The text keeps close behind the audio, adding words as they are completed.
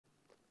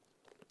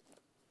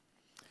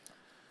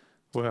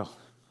Well,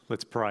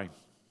 let's pray.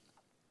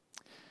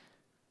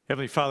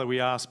 Heavenly Father,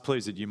 we ask,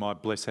 please, that you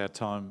might bless our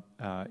time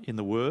in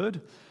the Word,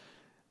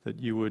 that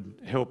you would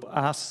help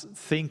us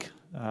think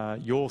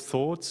your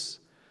thoughts.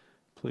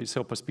 Please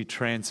help us be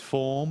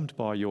transformed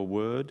by your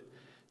Word,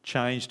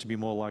 changed to be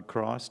more like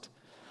Christ.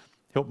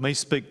 Help me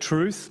speak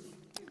truth.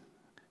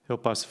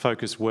 Help us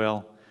focus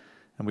well.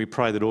 And we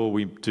pray that all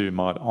we do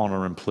might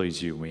honour and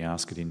please you. We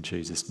ask it in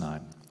Jesus'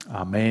 name.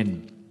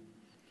 Amen.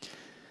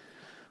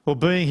 Well,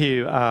 being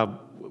here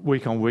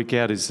week on, week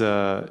out is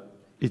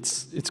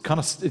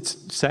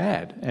it's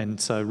sad, and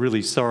so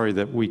really sorry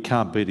that we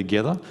can't be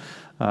together.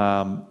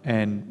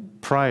 And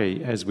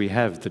pray as we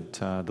have that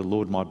the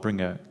Lord might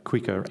bring a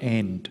quicker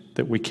end,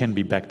 that we can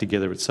be back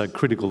together. It's so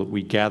critical that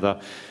we gather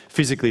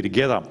physically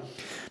together.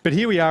 But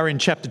here we are in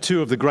chapter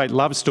 2 of the great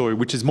love story,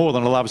 which is more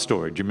than a love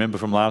story. Do you remember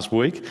from last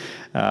week?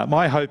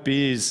 My hope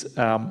is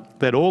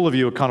that all of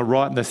you are kind of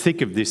right in the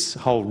thick of this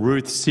whole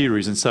Ruth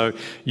series, and so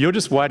you're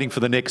just waiting for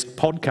the next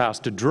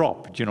podcast to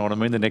drop, do you know what I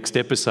mean, the next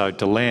episode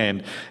to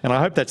land. And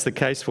I hope that's the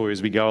case for you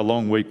as we go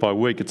along week by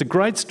week. It's a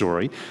great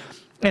story,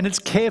 and it's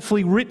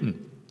carefully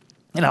written.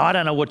 You know, I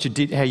don't know what you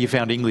did, how you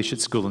found English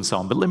at school and so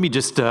on, but let me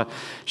just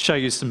show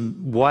you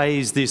some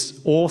ways this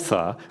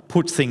author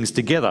puts things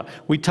together.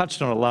 We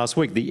touched on it last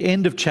week. The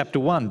end of chapter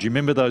 1, do you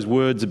remember those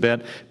words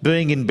about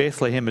being in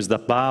Bethlehem as the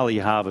barley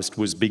harvest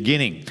was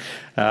beginning?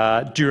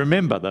 Do you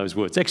remember those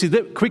words?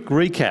 Actually, quick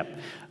recap.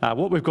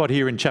 What we've got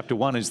here in chapter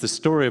 1 is the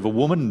story of a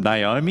woman,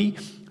 Naomi,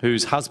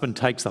 whose husband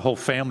takes the whole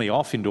family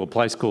off into a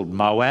place called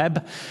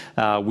Moab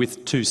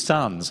with 2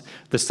 sons.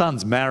 The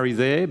sons marry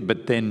there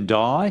but then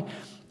die.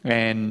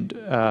 And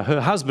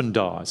her husband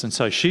dies, and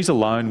so she's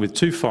alone with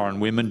 2 foreign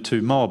women,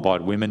 2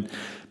 Moabite women.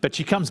 But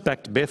she comes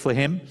back to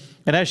Bethlehem,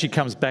 and as she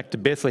comes back to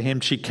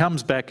Bethlehem, she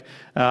comes back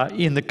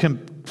in the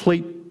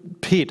complete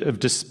pit of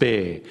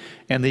despair.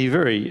 And the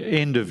very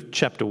end of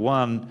chapter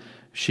 1,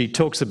 she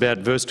talks about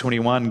verse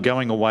 21,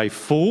 going away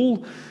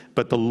full,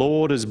 but the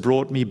Lord has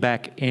brought me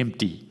back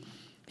empty.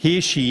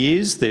 Here she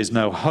is, there's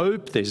no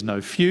hope, there's no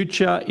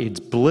future, it's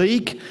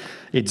bleak,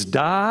 it's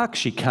dark,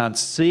 she can't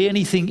see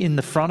anything in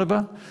the front of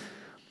her.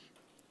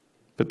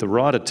 But the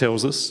writer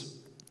tells us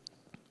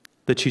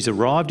that she's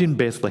arrived in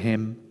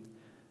Bethlehem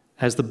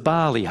as the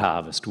barley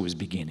harvest was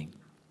beginning.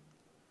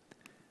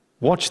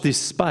 Watch this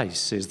space,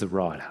 says the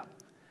writer.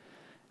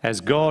 As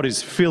God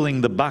is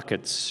filling the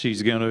buckets,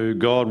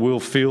 God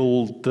will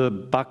fill the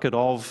bucket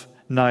of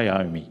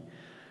Naomi.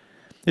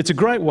 It's a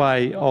great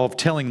way of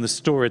telling the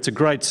story. It's a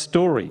great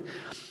story.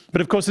 But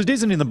of course, it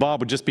isn't in the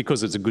Bible just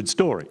because it's a good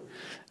story.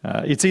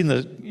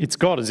 It's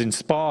God has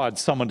inspired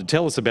someone to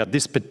tell us about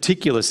this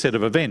particular set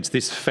of events,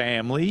 this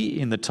family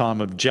in the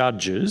time of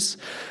Judges,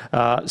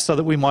 so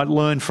that we might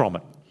learn from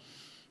it.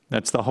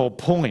 That's the whole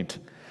point.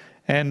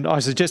 And I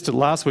suggested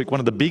last week one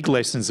of the big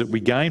lessons that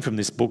we gain from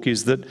this book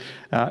is that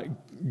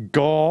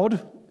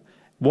God,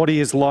 what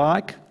he is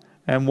like,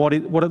 and what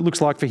it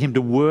looks like for him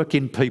to work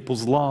in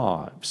people's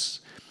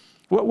lives.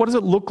 What does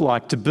it look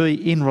like to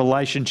be in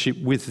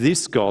relationship with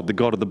this God, the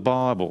God of the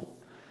Bible?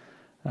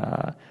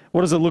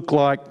 What does it look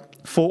like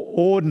for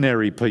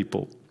ordinary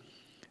people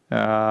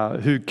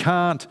who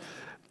can't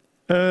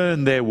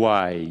earn their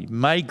way,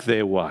 make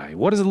their way?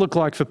 What does it look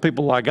like for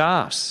people like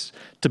us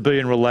to be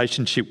in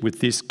relationship with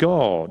this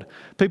God?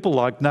 People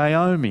like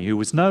Naomi, who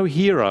was no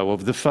hero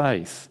of the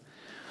faith.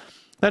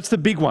 That's the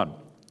big one.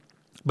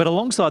 But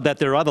alongside that,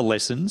 there are other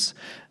lessons,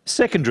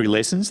 secondary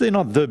lessons. They're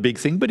not the big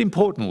thing, but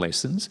important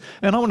lessons.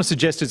 And I want to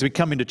suggest as we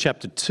come into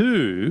chapter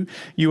 2,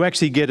 you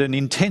actually get an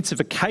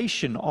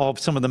intensification of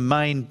some of the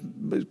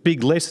main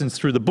big lessons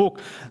through the book.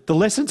 The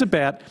lessons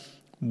about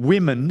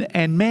women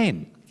and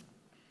men.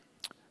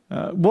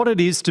 What it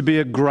is to be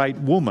a great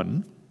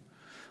woman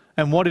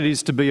and what it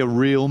is to be a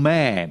real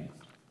man.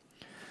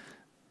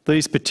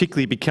 These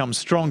particularly become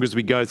stronger as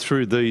we go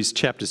through these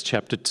chapters,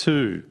 chapter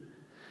 2.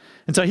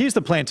 And so here's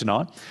the plan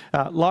tonight.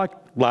 Like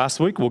last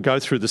week, we'll go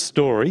through the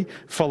story,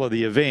 follow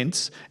the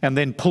events, and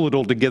then pull it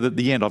all together at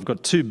the end. I've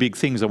got 2 big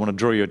things I want to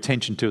draw your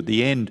attention to at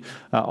the end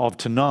of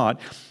tonight.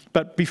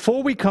 But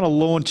before we kind of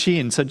launch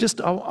in, so just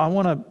I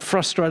want to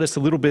frustrate us a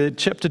little bit.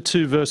 Chapter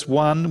 2, verse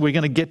 1, we're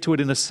going to get to it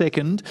in a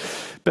second.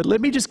 But let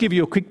me just give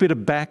you a quick bit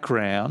of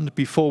background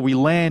before we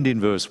land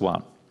in verse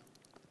 1.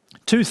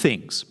 2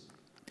 things.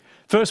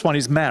 First one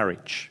is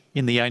marriage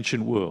in the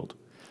ancient world.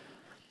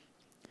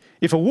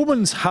 If a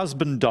woman's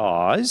husband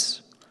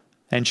dies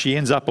and she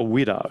ends up a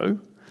widow,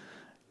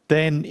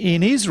 then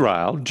in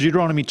Israel,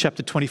 Deuteronomy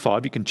chapter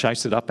 25, you can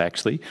chase it up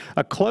actually,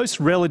 a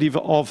close relative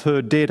of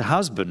her dead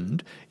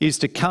husband is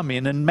to come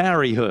in and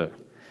marry her.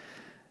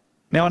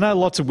 Now, I know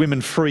lots of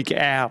women freak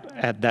out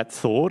at that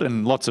thought,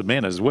 and lots of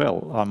men as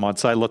well. I might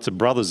say lots of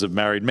brothers of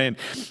married men.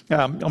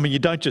 You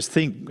don't just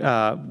think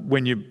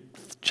when you're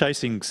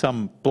chasing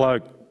some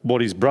bloke what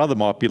his brother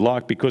might be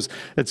like, because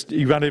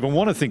you don't even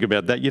want to think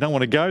about that. You don't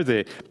want to go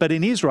there. But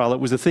in Israel, it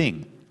was a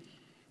thing.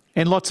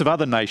 And lots of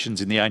other nations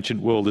in the ancient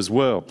world as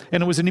well.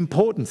 And it was an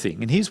important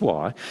thing. And here's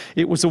why.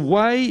 It was a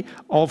way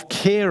of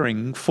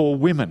caring for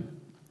women.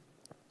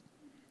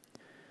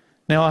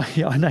 Now,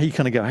 I know you're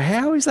going to go,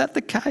 how is that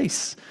the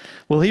case?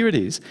 Well, here it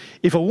is.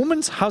 If a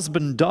woman's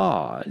husband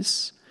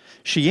dies,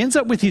 she ends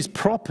up with his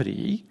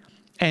property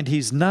and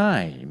his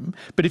name,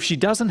 but if she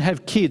doesn't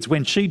have kids,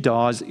 when she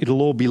dies,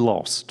 it'll all be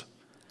lost.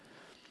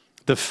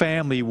 The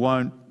family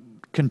won't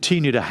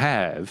continue to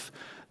have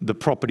the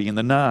property and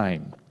the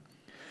name.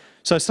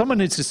 So someone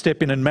needs to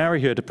step in and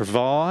marry her to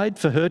provide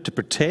for her, to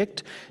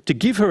protect, to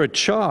give her a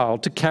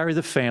child to carry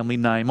the family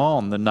name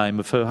on, the name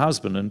of her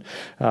husband and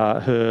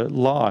her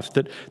life,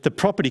 that the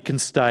property can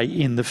stay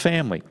in the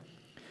family.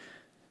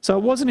 So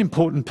it was an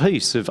important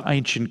piece of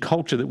ancient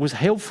culture that was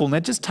helpful. Now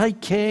just take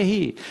care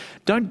here.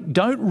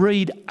 Don't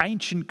read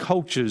ancient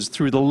cultures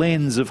through the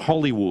lens of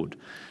Hollywood,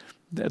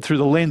 through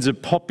the lens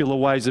of popular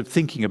ways of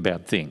thinking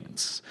about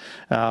things.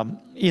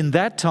 In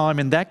that time,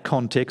 in that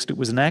context, it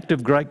was an act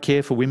of great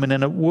care for women,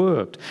 and it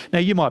worked. Now,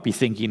 you might be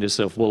thinking to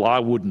yourself, well, I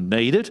wouldn't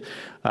need it.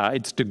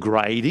 It's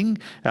degrading.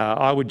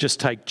 I would just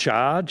take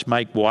charge,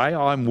 make way.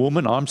 I'm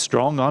woman, I'm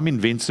strong, I'm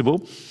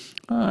invincible.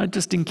 I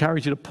just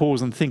encourage you to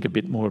pause and think a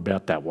bit more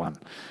about that one.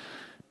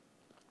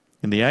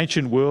 In the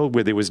ancient world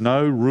where there was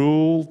no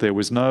rule, there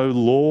was no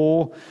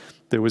law,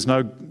 there was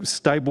no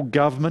stable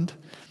government,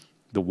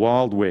 the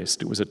Wild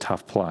West, it was a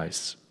tough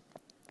place.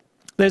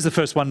 There's the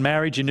first one,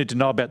 marriage. You need to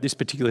know about this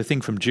particular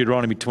thing from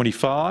Deuteronomy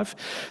 25.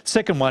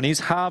 Second one is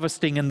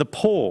harvesting and the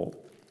poor.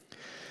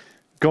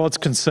 God's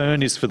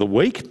concern is for the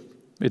weak,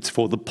 it's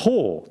for the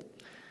poor.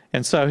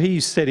 And so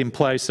he's set in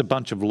place a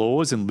bunch of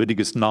laws in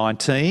Leviticus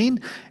 19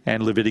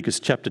 and Leviticus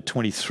chapter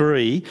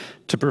 23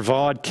 to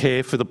provide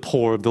care for the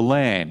poor of the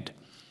land.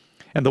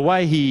 And the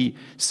way he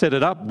set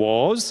it up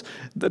was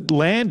that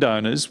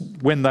landowners,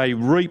 when they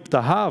reap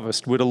the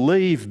harvest, were to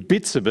leave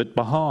bits of it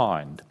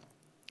behind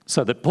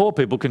so that poor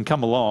people can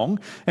come along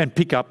and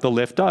pick up the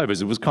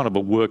leftovers. It was kind of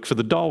a work for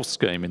the dole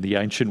scheme in the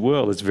ancient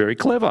world. It's very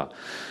clever.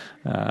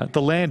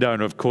 The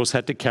landowner, of course,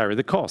 had to carry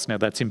the cost. Now,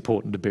 that's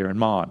important to bear in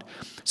mind.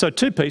 So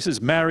two pieces,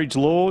 marriage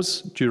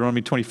laws,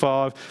 Deuteronomy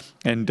 25,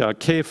 and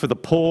care for the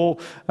poor,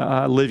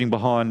 leaving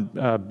behind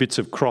bits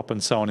of crop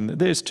and so on. And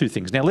there's two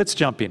things. Now, let's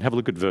jump in. Have a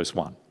look at verse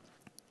 1.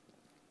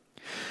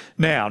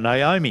 Now,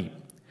 Naomi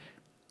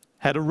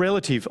had a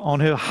relative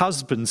on her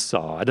husband's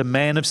side, a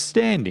man of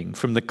standing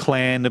from the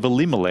clan of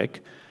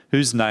Elimelech,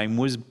 whose name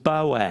was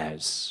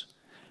Boaz.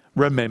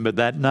 Remember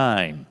that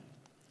name.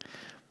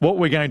 What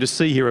we're going to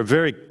see here, a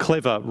very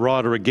clever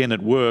writer again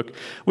at work,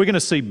 we're going to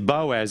see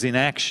Boaz in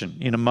action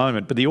in a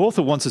moment, but the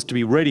author wants us to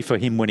be ready for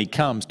him when he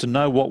comes, to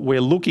know what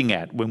we're looking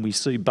at when we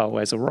see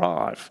Boaz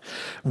arrive.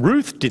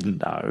 Ruth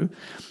didn't know,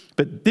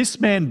 but this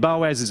man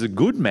Boaz is a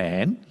good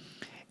man,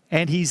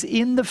 and he's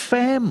in the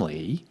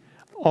family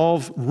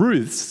of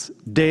Ruth's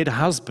dead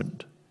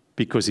husband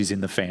because he's in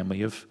the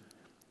family of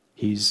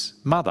his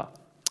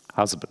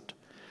husband.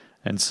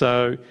 And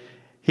so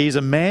he's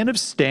a man of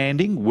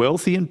standing,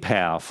 wealthy and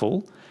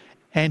powerful,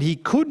 and he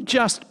could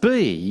just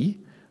be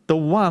the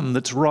one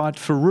that's right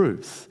for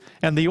Ruth.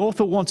 And the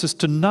author wants us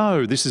to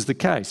know this is the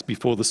case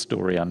before the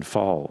story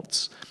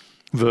unfolds.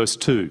 Verse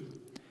 2.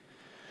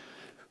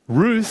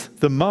 Ruth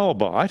the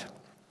Moabite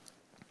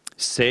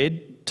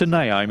said to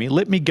Naomi,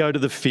 "Let me go to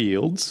the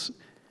fields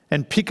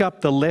and pick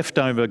up the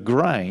leftover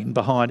grain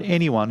behind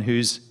anyone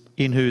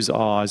in whose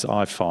eyes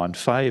I find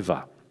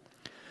favour."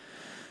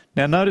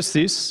 Now notice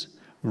this,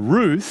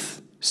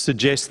 Ruth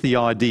suggests the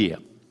idea.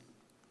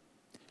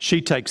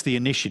 She takes the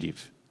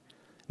initiative.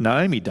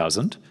 Naomi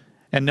doesn't,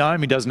 and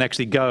Naomi doesn't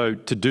actually go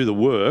to do the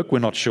work. We're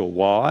not sure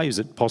why. Is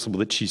it possible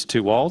that she's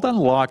too old?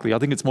 Unlikely. I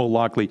think it's more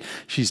likely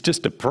she's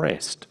just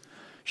depressed.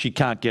 She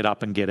can't get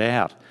up and get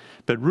out.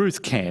 But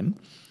Ruth can.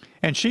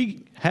 And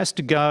she has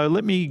to go,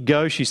 "Let me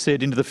go," she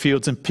said, "into the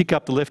fields and pick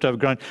up the leftover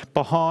grain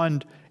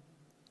behind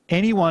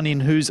anyone in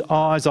whose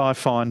eyes I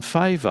find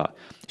favour."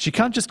 She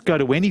can't just go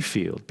to any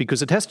field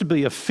because it has to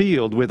be a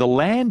field where the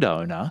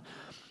landowner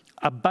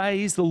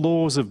obeys the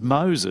laws of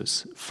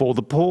Moses for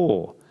the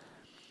poor.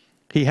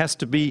 He has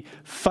to be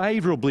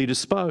favourably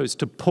disposed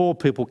to poor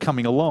people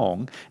coming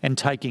along and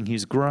taking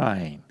his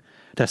grain.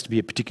 It has to be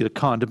a particular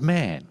kind of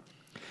man.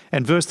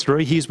 And verse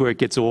 3, here's where it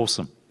gets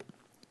awesome.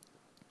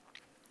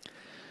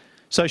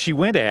 So she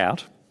went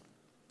out,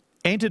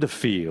 entered a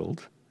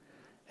field,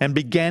 and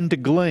began to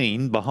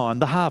glean behind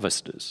the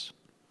harvesters.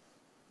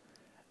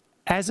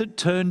 As it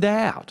turned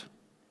out,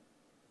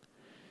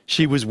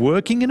 she was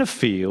working in a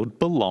field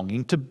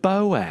belonging to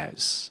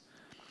Boaz,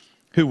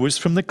 who was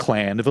from the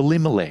clan of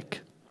Elimelech.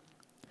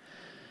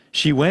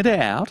 She went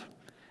out,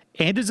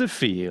 enters a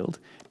field,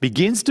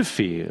 begins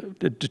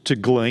to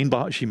glean.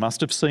 But she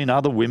must have seen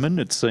other women,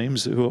 it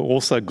seems, who are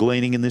also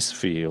gleaning in this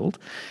field.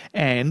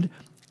 And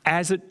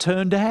as it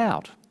turned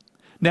out.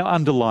 Now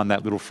underline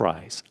that little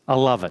phrase. I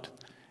love it.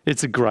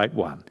 It's a great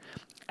one.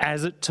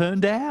 As it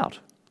turned out.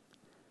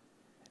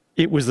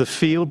 It was the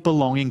field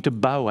belonging to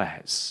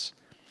Boaz,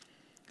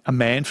 a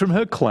man from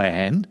her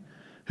clan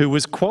who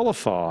was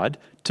qualified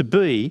to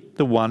be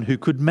the one who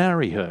could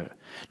marry her.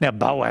 Now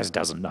Boaz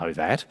doesn't know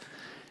that,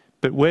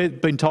 but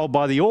we've been told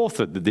by the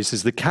author that this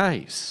is the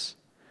case.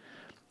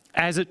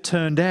 As it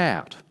turned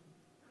out.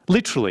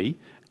 Literally,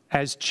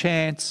 as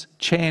chance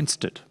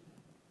chanced it.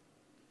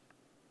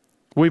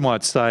 We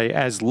might say,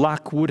 as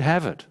luck would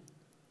have it,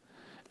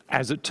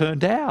 as it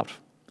turned out.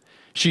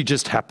 She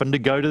just happened to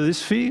go to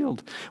this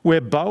field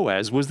where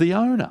Boaz was the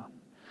owner.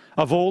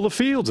 Of all the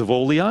fields, of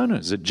all the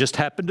owners, it just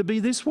happened to be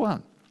this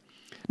one.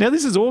 Now,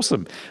 this is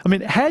awesome. I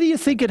mean, how do you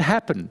think it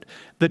happened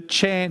that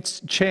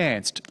chance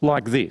chanced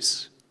like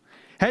this?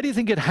 How do you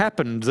think it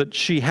happened that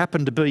she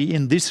happened to be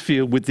in this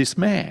field with this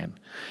man?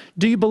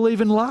 Do you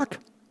believe in luck?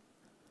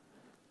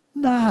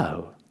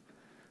 No.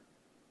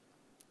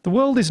 The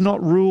world is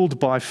not ruled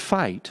by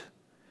fate,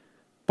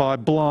 by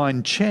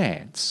blind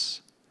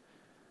chance,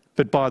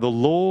 but by the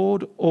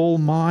Lord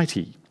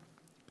Almighty,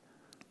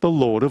 the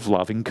Lord of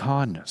loving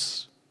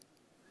kindness.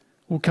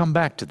 We'll come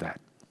back to that.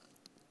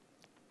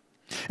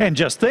 And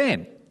just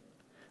then,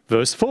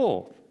 verse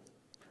 4,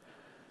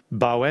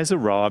 Boaz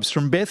arrives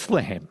from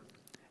Bethlehem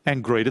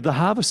and greeted the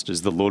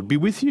harvesters, "The Lord be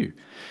with you."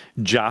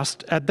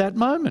 Just at that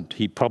moment.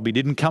 He probably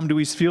didn't come to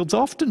his fields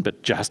often,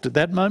 but just at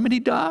that moment he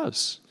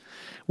does,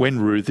 when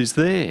Ruth is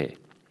there.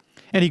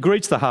 And he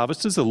greets the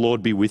harvesters, "The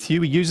Lord be with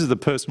you." He uses the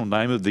personal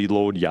name of the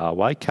Lord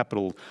Yahweh,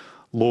 capital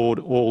Lord,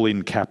 all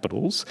in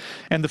capitals.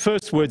 And the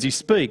first words he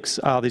speaks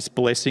are this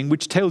blessing,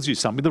 which tells you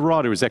something. The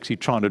writer is actually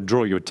trying to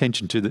draw your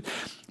attention to that.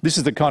 This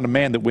is the kind of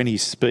man that when he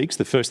speaks,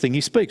 the first thing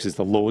he speaks is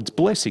the Lord's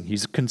blessing.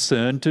 He's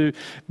concerned to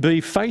be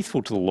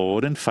faithful to the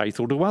Lord and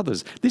faithful to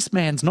others. This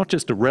man's not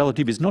just a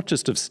relative, he's not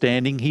just of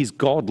standing, he's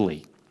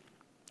godly.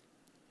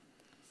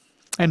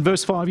 And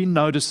verse 5, he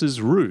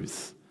notices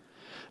Ruth.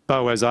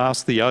 Boaz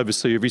asks the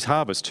overseer of his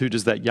harvest, "Who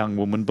does that young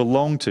woman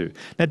belong to?"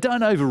 Now,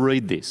 don't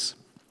overread this.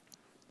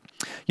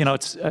 You know,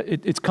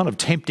 it's kind of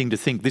tempting to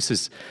think this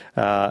is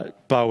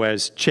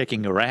Boaz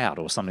checking her out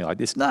or something like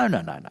this. No.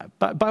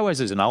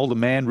 Boaz is an older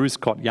man. Ruth's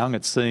quite young,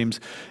 it seems.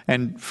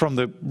 And from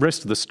the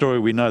rest of the story,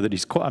 we know that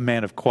he's quite a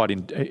man of quite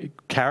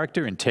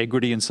character,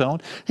 integrity and so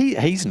on.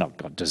 He's not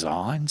got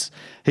designs.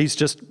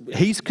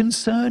 He's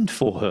concerned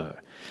for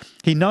her.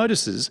 He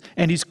notices,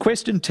 and his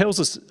question tells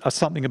us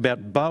something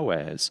about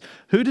Boaz.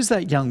 Who does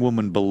that young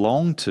woman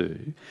belong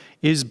to?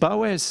 Is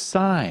Boaz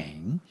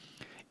saying,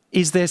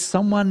 is there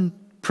someone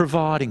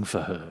providing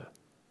for her?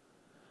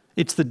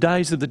 It's the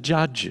days of the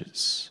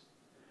judges.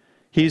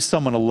 Here's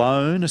someone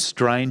alone, a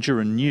stranger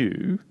and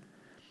new.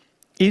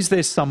 Is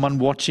there someone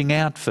watching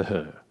out for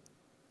her?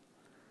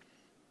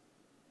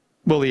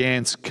 Well, the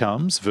answer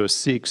comes, verse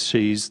 6,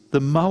 she's the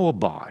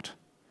Moabite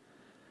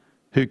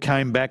who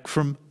came back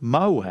from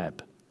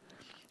Moab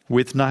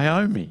with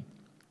Naomi.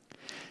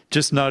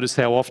 Just notice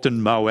how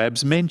often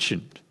Moab's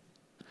mentioned.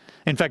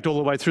 In fact, all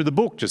the way through the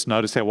book, just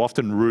notice how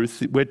often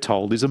Ruth, we're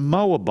told, is a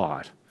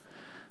Moabite.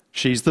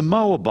 She's the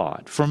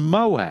Moabite from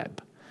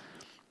Moab.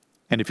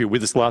 And if you're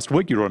with us last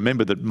week, you'll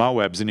remember that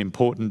Moab's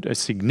a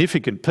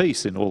significant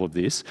piece in all of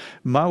this.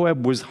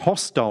 Moab was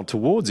hostile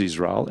towards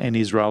Israel and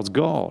Israel's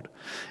God.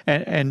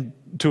 And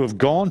to have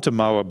gone to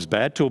Moab's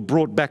bad, to have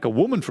brought back a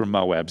woman from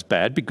Moab's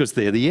bad, because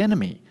they're the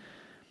enemy.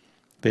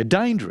 They're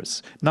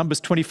dangerous. Numbers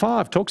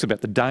 25 talks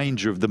about the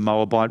danger of the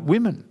Moabite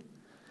women.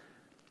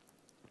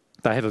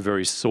 They have a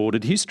very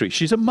sordid history.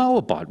 She's a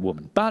Moabite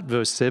woman. But,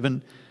 verse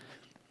 7,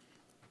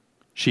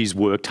 she's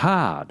worked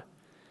hard.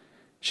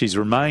 She's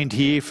remained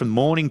here from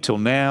morning till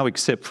now,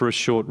 except for a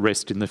short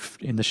rest in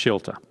the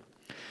shelter.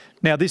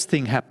 Now, this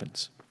thing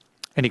happens.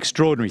 An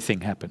extraordinary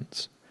thing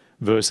happens.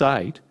 Verse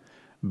 8,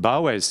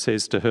 Boaz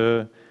says to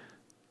her,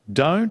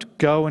 "Don't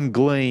go and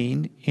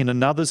glean in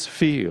another's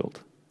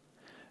field.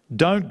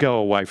 Don't go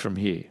away from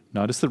here."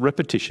 Notice the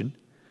repetition.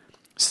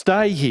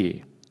 "Stay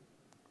here,"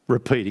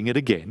 repeating it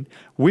again,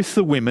 "with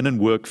the women and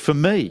work for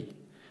me,"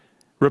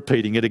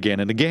 repeating it again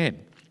and again.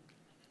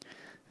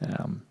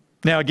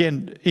 Now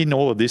again, in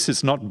all of this,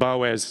 it's not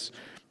Boaz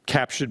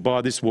captured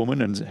by this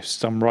woman and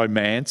some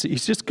romance.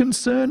 He's just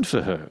concerned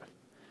for her,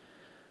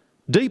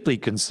 deeply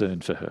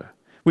concerned for her,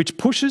 which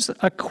pushes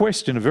a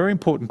question, a very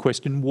important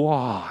question: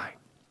 why?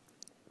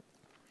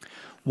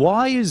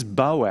 Why is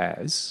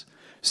Boaz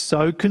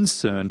so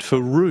concerned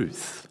for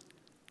Ruth?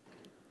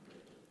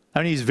 I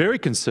mean, he's very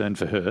concerned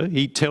for her.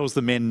 He tells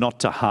the men not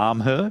to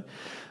harm her.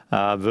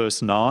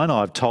 Verse 9,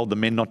 "I've told the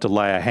men not to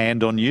lay a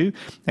hand on you,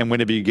 and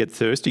whenever you get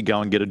thirsty, go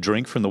and get a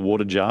drink from the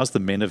water jars the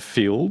men have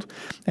filled."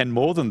 And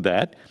more than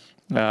that,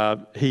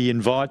 he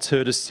invites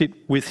her to sit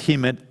with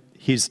him at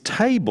his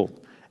table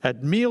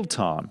at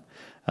mealtime.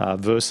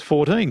 Verse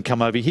 14,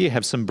 "Come over here,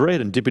 have some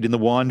bread and dip it in the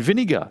wine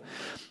vinegar."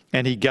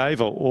 And he gave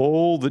her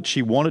all that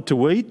she wanted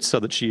to eat,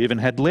 so that she even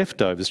had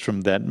leftovers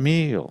from that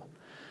meal.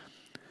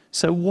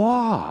 So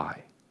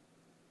why?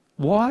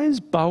 Why is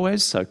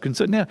Boaz so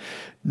concerned? Now,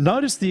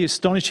 notice the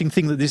astonishing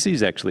thing that this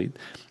is actually.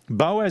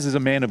 Boaz is a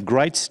man of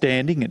great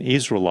standing, an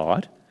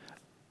Israelite.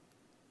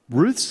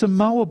 Ruth's a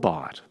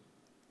Moabite.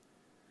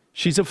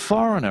 She's a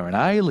foreigner, an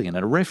alien,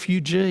 a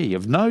refugee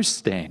of no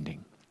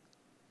standing.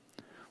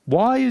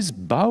 Why is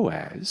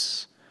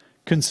Boaz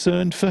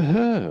concerned for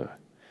her?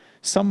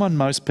 Someone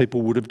most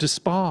people would have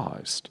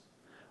despised.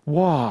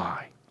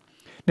 Why?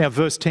 Now,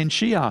 verse 10,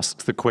 she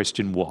asks the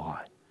question,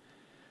 why?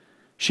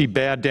 She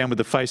bowed down with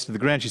the face to the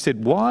ground. She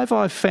said, "Why have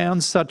I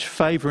found such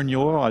favour in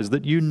your eyes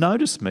that you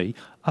notice me,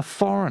 a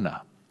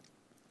foreigner?"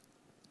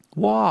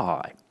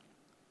 Why?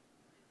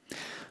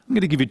 I'm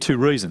going to give you two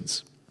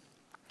reasons.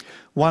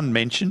 One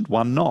mentioned,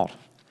 one not.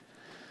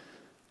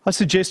 I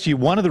suggest to you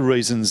one of the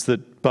reasons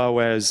that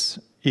Boaz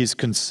is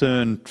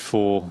concerned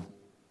for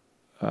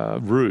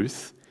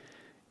Ruth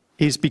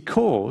is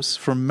because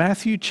from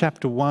Matthew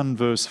chapter 1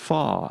 verse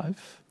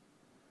 5,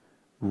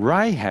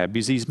 Rahab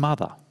is his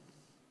mother.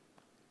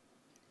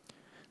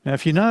 Now,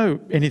 if you know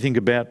anything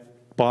about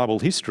Bible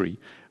history,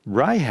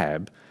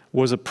 Rahab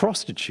was a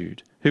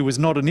prostitute who was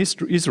not an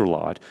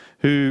Israelite,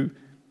 who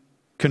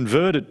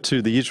converted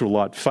to the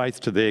Israelite faith,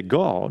 to their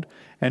God,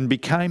 and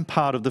became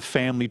part of the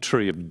family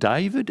tree of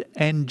David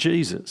and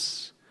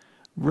Jesus.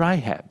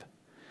 Rahab.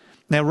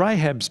 Now,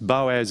 Rahab's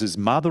Boaz's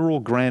mother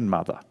or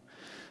grandmother,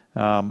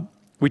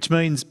 which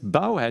means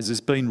Boaz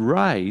has been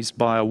raised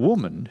by a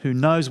woman who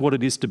knows what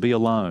it is to be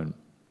alone,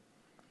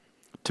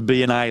 to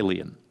be an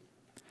alien.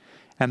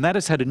 And that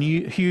has had a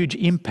huge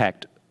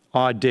impact,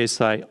 I dare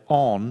say,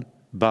 on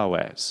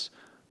Boaz.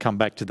 Come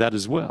back to that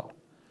as well.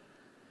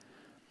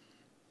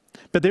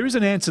 But there is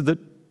an answer that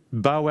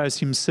Boaz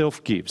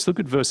himself gives. Look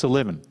at verse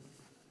 11.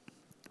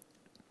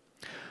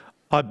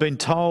 I've been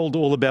told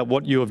all about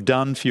what you have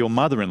done for your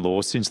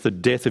mother-in-law since the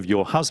death of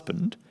your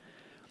husband,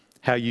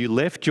 how you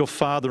left your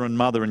father and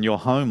mother and your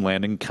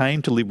homeland and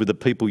came to live with the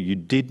people you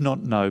did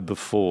not know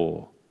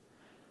before.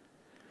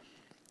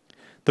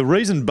 The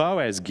reason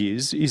Boaz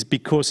gives is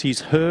because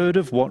he's heard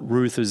of what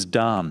Ruth has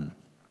done.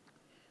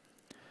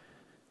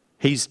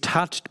 He's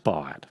touched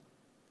by it,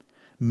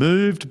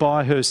 moved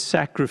by her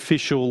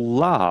sacrificial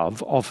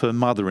love of her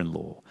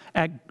mother-in-law,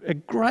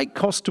 at great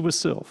cost to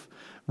herself.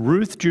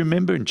 Ruth, do you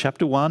remember in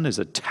chapter 1, has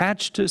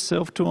attached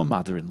herself to her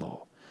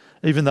mother-in-law,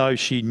 even though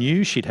she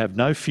knew she'd have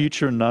no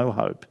future and no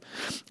hope.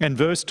 And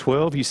verse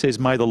 12, he says,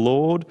 may the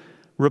Lord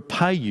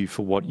repay you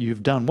for what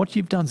you've done. What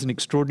you've done is an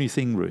extraordinary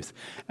thing, Ruth.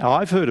 Now,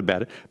 I've heard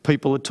about it.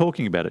 People are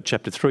talking about it.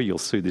 Chapter 3, you'll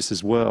see this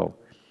as well.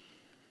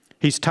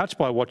 He's touched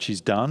by what she's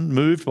done,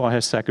 moved by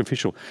her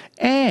sacrificial.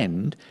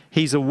 And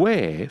he's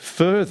aware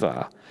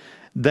further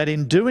that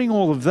in doing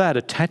all of that,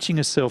 attaching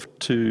herself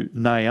to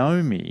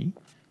Naomi,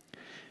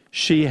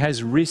 she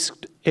has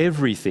risked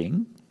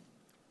everything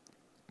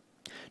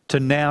to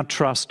now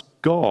trust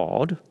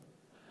God,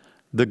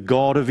 the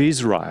God of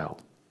Israel.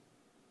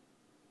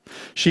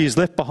 She has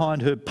left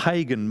behind her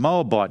pagan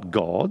Moabite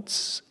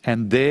gods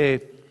and their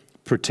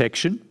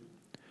protection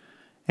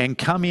and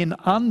come in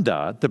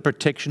under the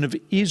protection of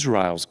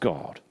Israel's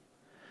God.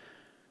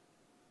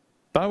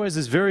 Boaz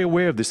is very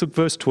aware of this. Look,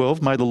 verse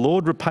 12, may the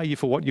Lord repay you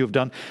for what you have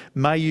done.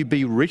 May you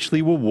be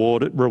richly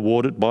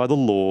rewarded by the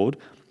Lord,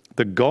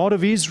 the God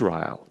of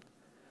Israel,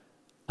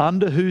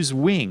 under whose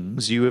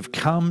wings you have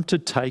come to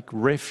take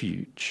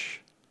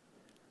refuge.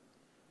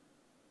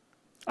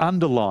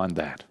 Underline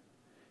that.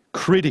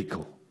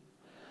 Critical.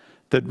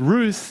 That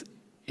Ruth,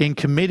 in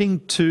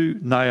committing to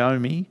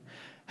Naomi,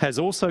 has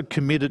also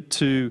committed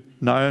to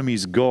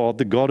Naomi's God,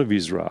 the God of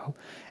Israel,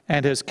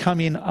 and has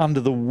come in under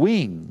the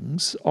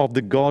wings of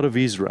the God of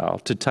Israel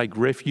to take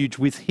refuge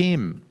with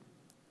him.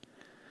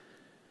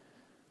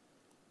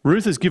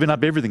 Ruth has given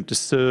up everything to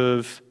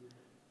serve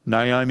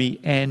Naomi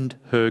and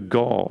her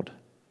God.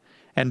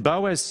 And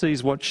Boaz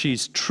sees what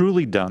she's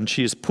truly done.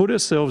 She has put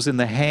herself in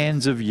the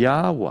hands of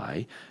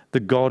Yahweh, the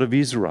God of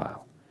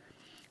Israel.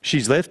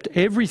 She's left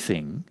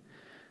everything,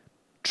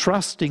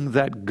 trusting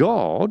that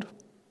God,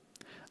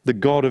 the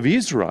God of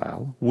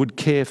Israel, would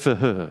care for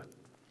her.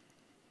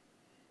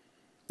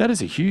 That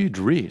is a huge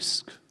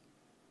risk.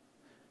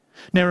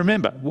 Now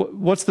remember,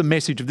 what's the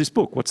message of this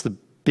book? What's the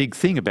big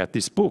thing about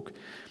this book?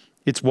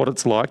 It's what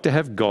it's like to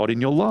have God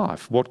in your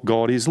life, what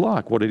God is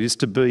like, what it is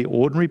to be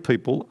ordinary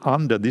people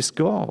under this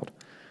God.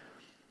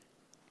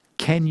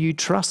 Can you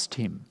trust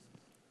him?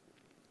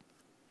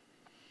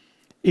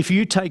 If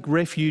you take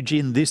refuge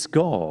in this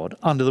God,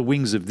 under the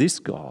wings of this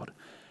God,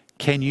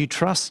 can you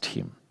trust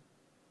him?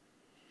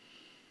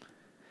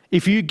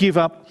 If you give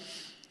up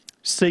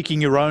seeking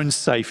your own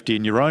safety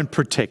and your own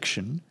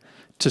protection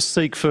to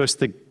seek first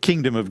the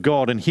kingdom of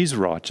God and his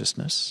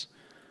righteousness,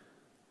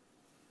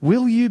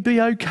 will you be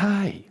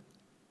okay?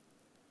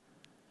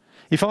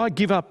 If I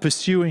give up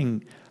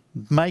pursuing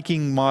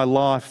making my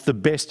life the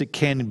best it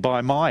can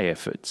by my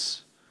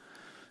efforts,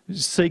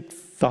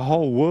 seek the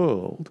whole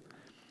world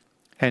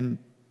and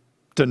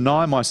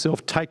deny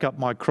myself, take up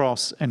my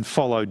cross and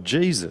follow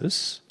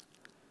Jesus,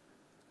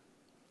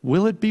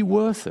 will it be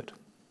worth it?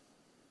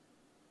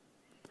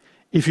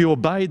 If you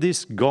obey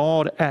this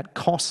God at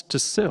cost to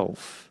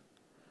self,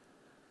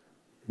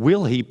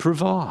 will he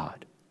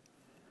provide?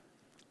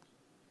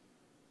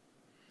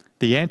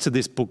 The answer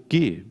this book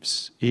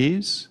gives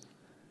is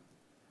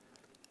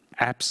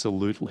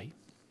absolutely.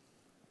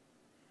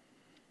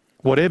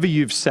 Whatever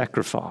you've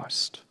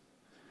sacrificed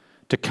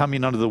to come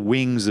in under the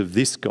wings of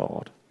this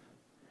God,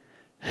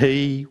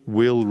 he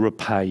will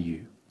repay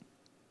you.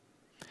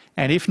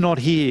 And if not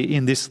here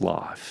in this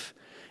life,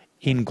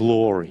 in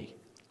glory,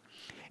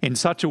 in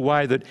such a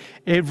way that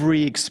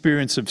every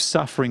experience of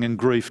suffering and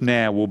grief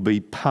now will be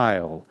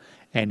pale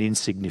and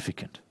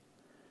insignificant.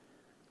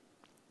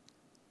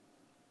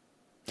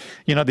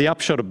 You know, the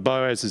upshot of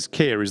Boaz's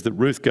care is that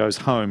Ruth goes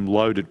home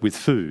loaded with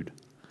food,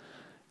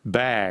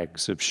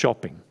 bags of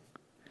shopping,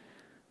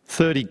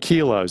 30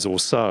 kilos or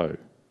so.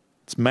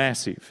 It's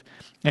massive.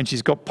 And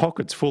she's got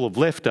pockets full of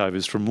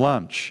leftovers from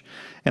lunch.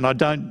 And I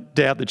don't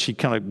doubt that she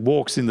kind of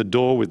walks in the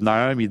door with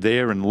Naomi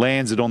there and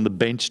lands it on the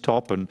bench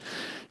top, and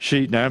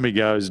Naomi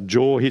goes,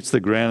 jaw hits the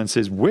ground and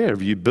says, "Where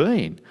have you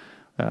been?"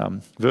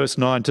 Verse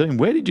 19,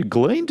 "Where did you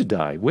glean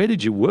today? Where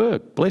did you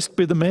work? Blessed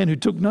be the man who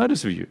took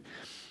notice of you."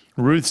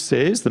 Ruth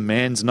says, "The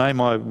man's name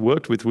I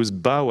worked with was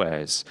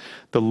Boaz.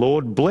 The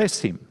Lord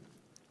bless him,"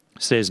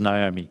 says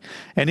Naomi.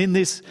 And in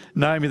this,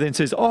 Naomi then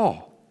says,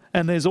 "Oh,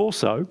 and there's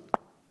also,"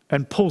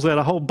 and pulls out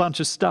a whole bunch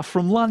of stuff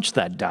from lunch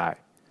that day.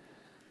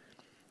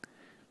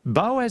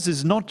 Boaz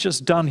has not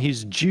just done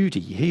his duty,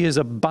 he has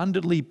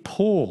abundantly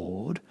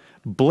poured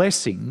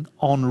blessing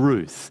on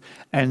Ruth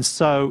and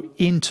so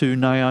into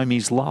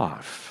Naomi's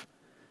life.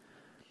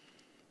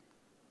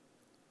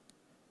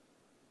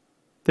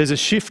 There's a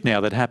shift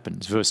now that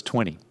happens, verse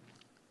 20.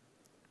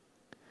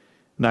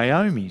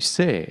 Naomi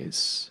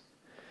says,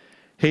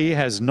 "He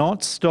has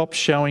not stopped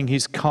showing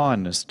his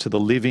kindness to the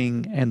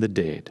living and the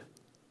dead."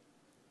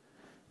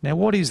 Now,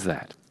 what is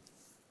that?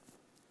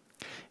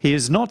 He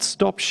has not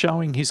stopped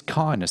showing his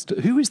kindness.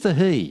 Who is the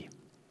he?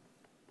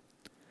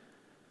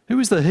 Who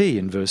is the he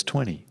in verse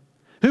 20?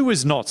 Who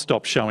has not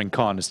stopped showing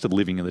kindness to the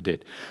living and the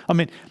dead? I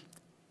mean,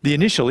 the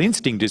initial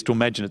instinct is to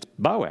imagine it's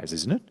Boaz,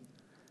 isn't it?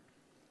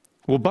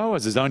 Well,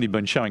 Boaz has only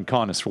been showing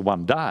kindness for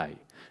one day,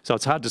 so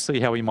it's hard to see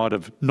how he might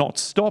have not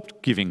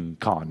stopped giving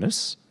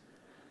kindness.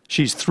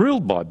 She's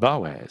thrilled by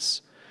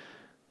Boaz,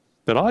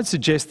 but I'd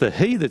suggest the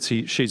he that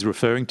she's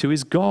referring to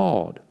is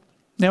God.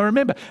 Now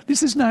remember,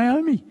 this is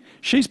Naomi.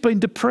 She's been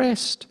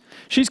depressed.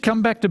 She's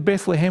come back to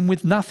Bethlehem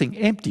with nothing,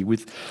 empty,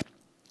 with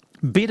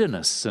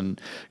bitterness, and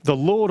the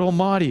Lord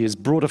Almighty has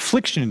brought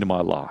affliction into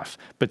my life.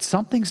 But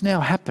something's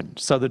now happened,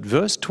 so that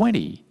verse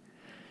 20,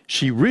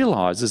 she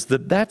realises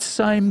that that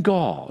same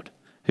God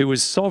who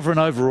is sovereign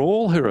over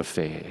all her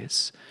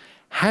affairs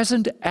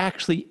hasn't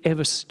actually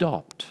ever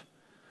stopped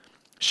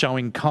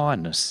showing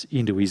kindness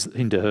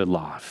into her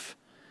life.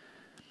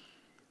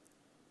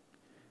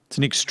 It's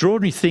an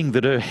extraordinary thing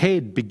that her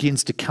head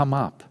begins to come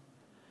up.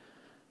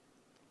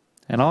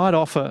 And I'd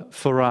offer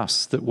for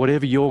us that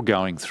whatever you're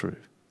going through,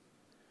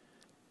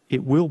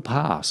 it will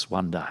pass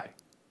one day.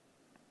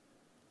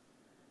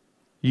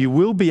 You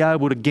will be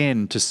able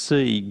again to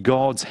see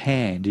God's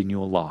hand in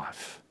your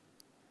life.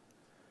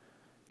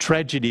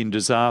 Tragedy and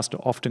disaster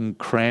often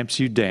cramps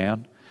you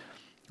down.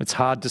 It's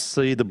hard to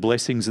see the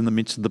blessings in the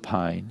midst of the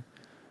pain,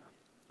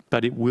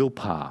 but it will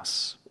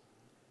pass.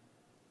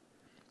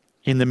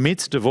 In the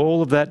midst of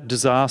all of that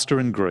disaster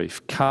and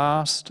grief,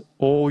 cast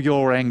all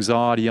your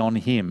anxiety on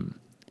him,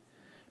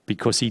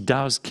 because he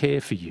does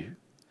care for you,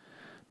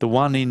 the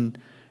one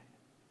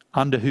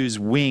under whose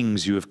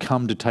wings you have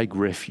come to take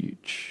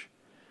refuge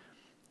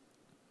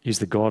is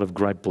the God of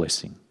great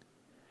blessing.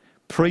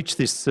 Preach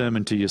this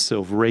sermon to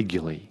yourself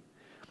regularly.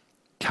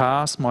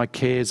 Cast my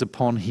cares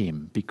upon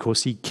him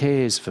because he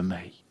cares for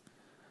me.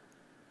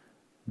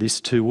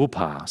 This too will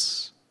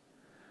pass.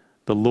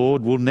 The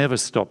Lord will never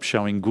stop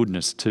showing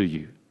goodness to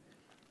you.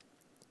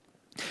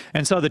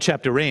 And so the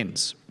chapter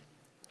ends.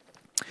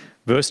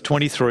 Verse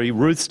 23,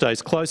 Ruth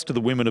stays close to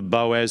the women of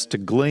Boaz to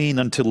glean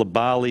until the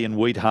barley and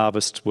wheat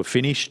harvests were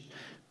finished,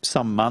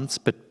 some months,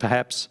 but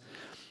perhaps,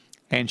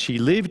 and she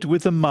lived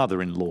with a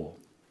mother-in-law.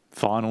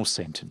 Final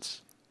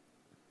sentence.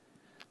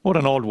 What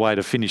an odd way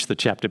to finish the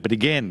chapter. But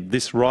again,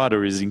 this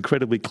writer is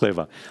incredibly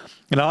clever.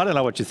 You know, I don't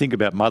know what you think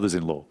about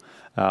mothers-in-law.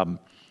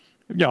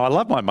 I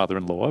love my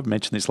mother-in-law. I've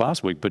mentioned this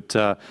last week. But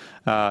do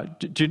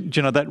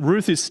you know that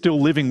Ruth is still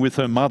living with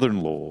her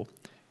mother-in-law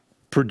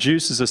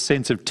produces a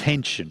sense of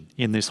tension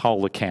in this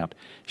whole account.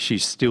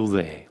 She's still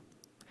there.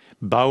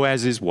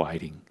 Boaz is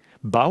waiting.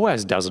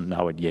 Boaz doesn't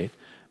know it yet,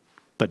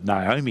 but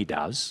Naomi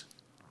does.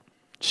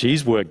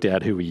 She's worked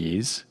out who he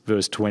is.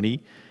 Verse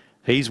 20,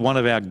 he's one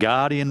of our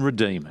guardian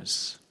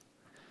redeemers.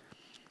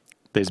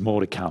 There's more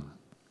to come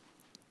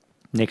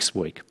next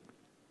week.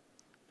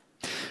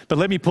 But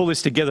let me pull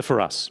this together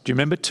for us. Do you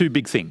remember two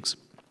big things?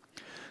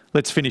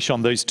 Let's finish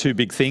on these two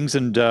big things.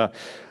 And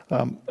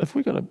if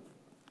we've got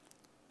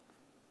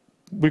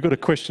a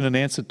question and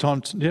answer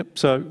time. Yep.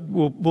 So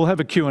we'll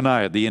have a Q&A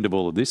at the end of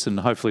all of this, and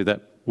hopefully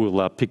that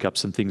will pick up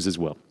some things as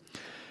well.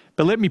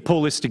 But let me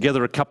pull this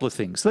together, a couple of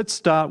things. Let's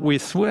start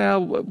with,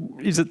 well,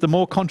 is it the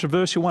more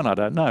controversial one? I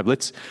don't know.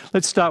 Let's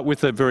start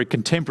with a very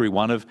contemporary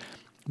one of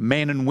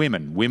men and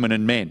women, women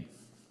and men.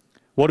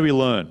 What do we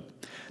learn?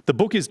 The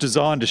book is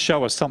designed to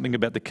show us something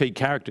about the key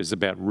characters,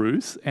 about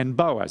Ruth and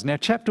Boaz. Now,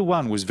 chapter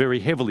 1 was very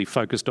heavily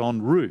focused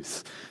on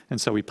Ruth,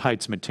 and so we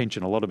paid some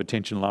attention, a lot of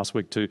attention last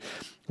week to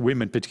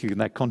women, particularly in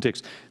that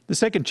context. The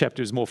second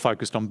chapter is more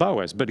focused on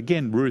Boaz, but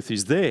again, Ruth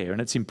is there,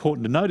 and it's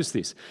important to notice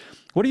this.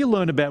 What do you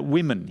learn about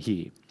women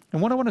here?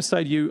 And what I want to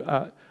say to you,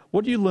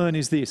 what you learn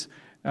is this,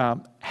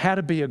 how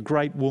to be a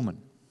great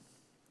woman.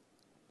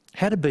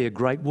 How to be a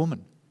great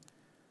woman.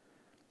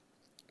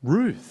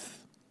 Ruth.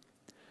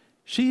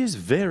 She is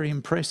very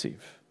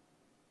impressive.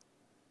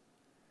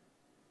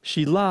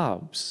 She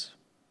loves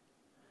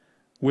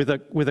with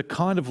a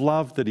kind of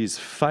love that is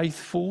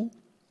faithful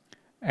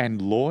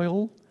and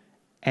loyal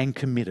and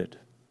committed.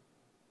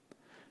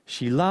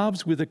 She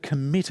loves with a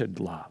committed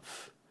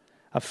love,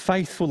 a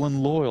faithful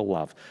and loyal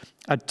love,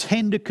 a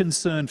tender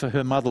concern for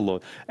her mother-in-law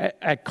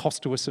at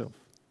cost to herself.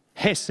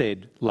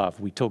 Hesed love,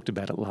 we talked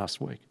about it last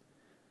week.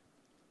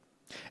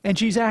 And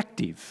she's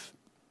active.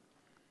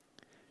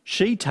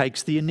 She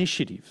takes the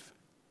initiative.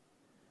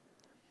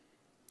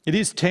 It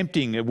is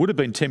tempting, it would have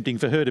been tempting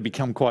for her to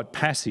become quite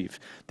passive.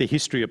 The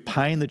history of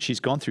pain that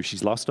she's gone through.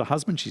 She's lost her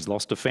husband, she's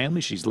lost her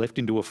family, she's left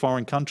into a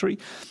foreign country.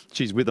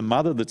 She's with a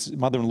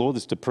mother-in-law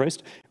that's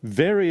depressed.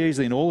 Very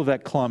easily in all of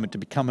that climate to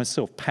become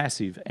herself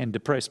passive and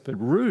depressed. But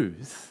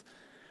Ruth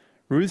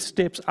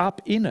steps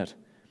up in it.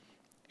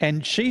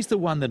 And she's the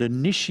one that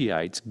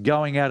initiates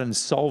going out and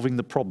solving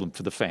the problem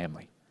for the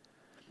family.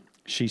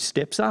 She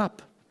steps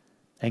up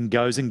and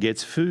goes and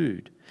gets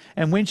food.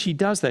 And when she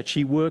does that,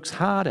 she works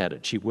hard at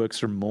it. She works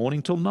from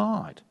morning till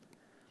night.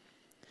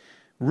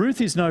 Ruth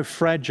is no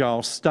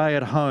fragile, stay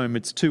at home,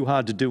 it's too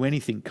hard to do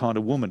anything kind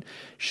of woman.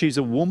 She's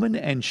a woman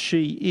and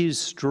she is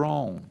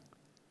strong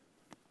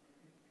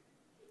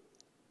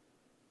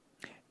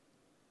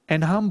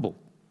and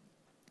humble.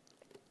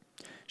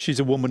 She's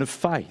a woman of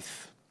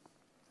faith.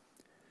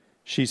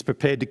 She's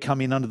prepared to come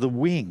in under the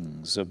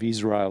wings of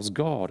Israel's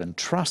God and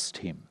trust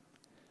him.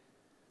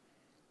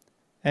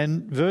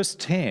 And verse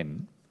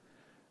 10,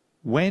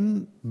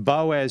 when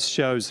Boaz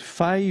shows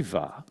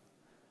favour,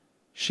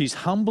 she's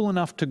humble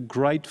enough to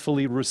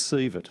gratefully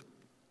receive it.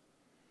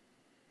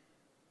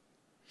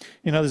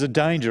 You know, there's a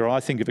danger, I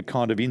think, of a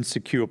kind of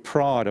insecure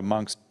pride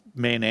amongst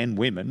men and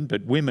women,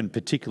 but women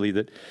particularly,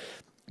 that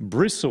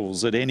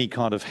bristles at any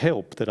kind of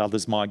help that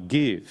others might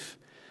give.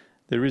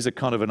 There is a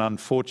kind of an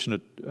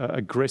unfortunate,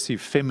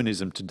 aggressive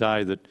feminism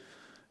today that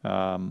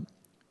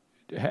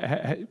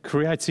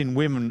creates in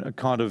women a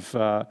kind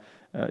of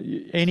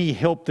any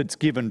help that's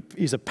given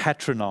is a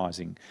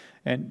patronising.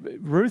 And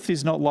Ruth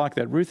is not like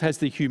that. Ruth has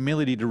the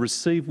humility to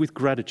receive with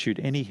gratitude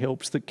any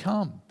helps that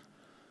come.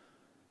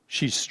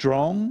 She's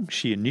strong,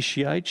 she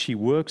initiates, she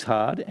works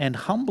hard and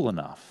humble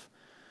enough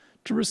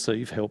to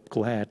receive help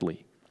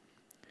gladly.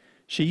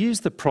 She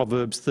is the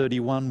Proverbs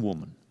 31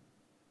 woman.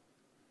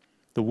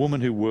 The woman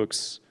who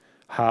works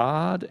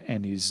hard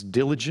and is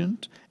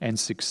diligent and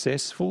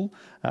successful.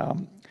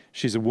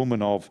 She's a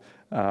woman of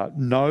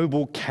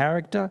noble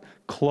character,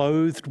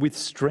 clothed with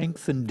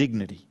strength and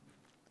dignity.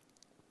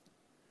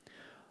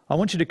 I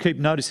want you to keep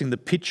noticing the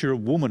picture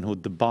of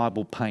womanhood the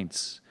Bible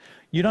paints.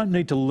 You don't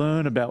need to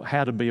learn about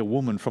how to be a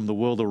woman from the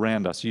world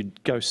around us. You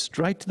go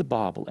straight to the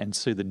Bible and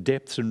see the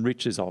depths and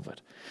riches of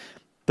it.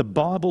 The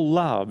Bible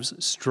loves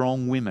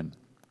strong women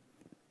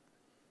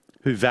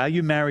who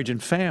value marriage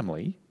and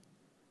family,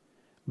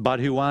 but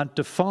who aren't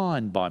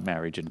defined by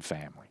marriage and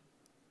family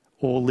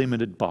or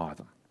limited by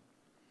them.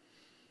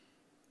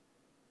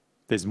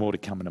 There's more to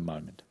come in a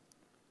moment.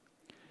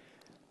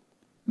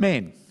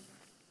 Men.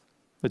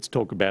 Let's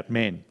talk about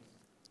men.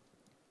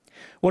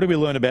 What do we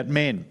learn about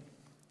men?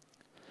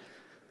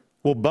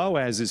 Well,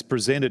 Boaz is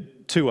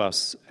presented to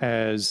us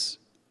as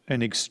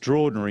an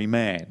extraordinary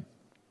man.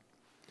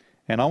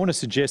 And I want to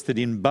suggest that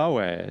in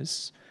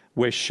Boaz,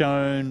 we're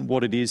shown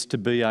what it is to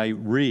be a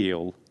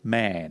real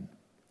man.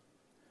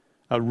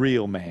 A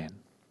real man.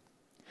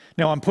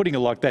 Now, I'm putting it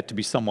like that to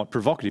be somewhat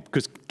provocative,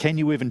 because can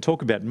you even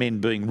talk about men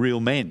being real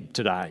men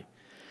today?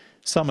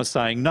 Some are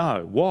saying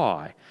no.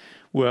 Why?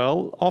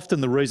 Well,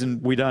 often the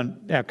reason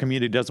our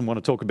community doesn't want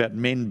to talk about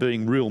men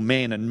being real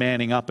men and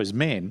manning up as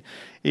men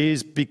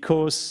is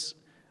because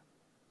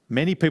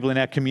many people in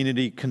our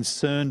community are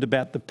concerned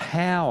about the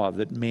power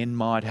that men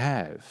might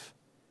have.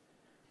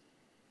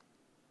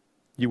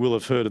 You will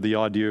have heard of the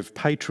idea of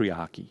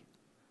patriarchy.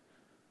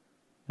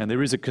 And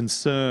there is a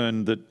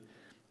concern that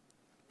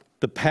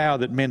the power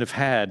that men have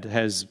had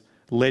has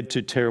led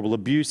to terrible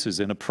abuses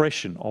and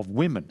oppression of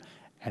women.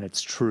 And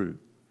it's true.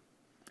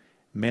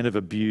 Men have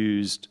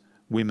abused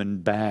women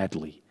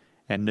badly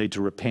and need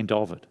to repent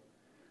of it.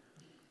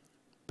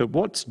 But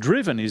what's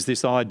driven is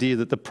this idea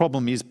that the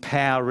problem is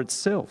power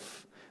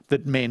itself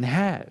that men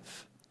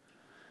have.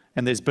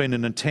 And there's been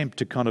an attempt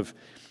to kind of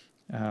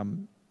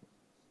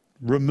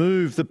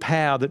remove the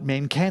power that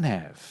men can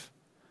have.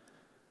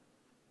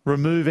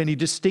 Remove any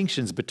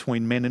distinctions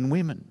between men and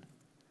women.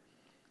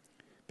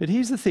 But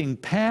here's the thing,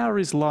 power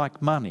is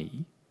like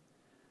money.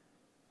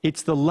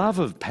 It's the love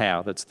of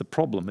power that's the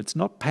problem. It's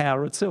not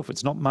power itself.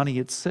 It's not money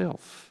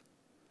itself.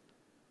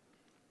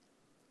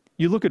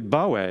 You look at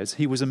Boaz,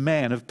 he was a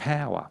man of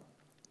power.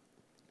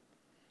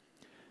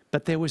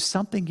 But there was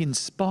something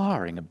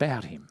inspiring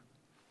about him.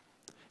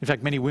 In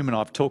fact, many women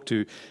I've talked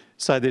to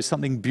say there's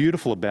something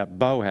beautiful about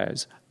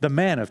Boaz, the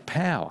man of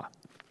power.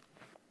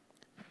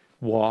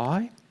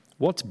 Why?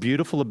 What's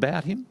beautiful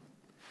about him?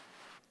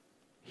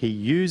 He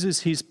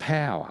uses his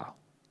power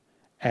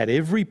at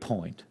every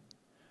point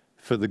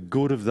for the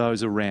good of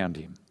those around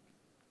him.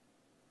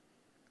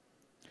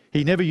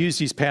 He never used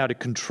his power to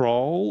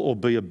control or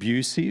be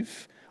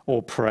abusive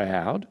or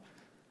proud,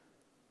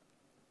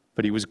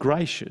 but he was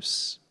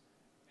gracious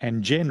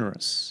and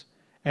generous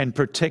and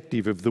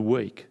protective of the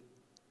weak.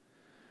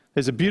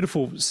 There's a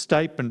beautiful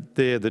statement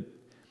there that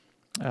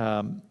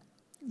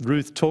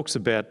Ruth talks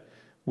about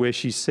where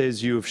she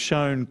says, "You have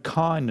shown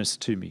kindness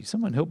to me."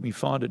 Someone help me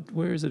find it.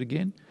 Where is it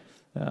again?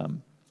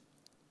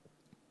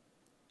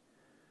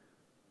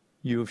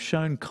 You have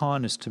shown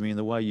kindness to me in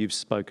the way you've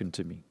spoken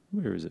to me.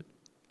 Where is it?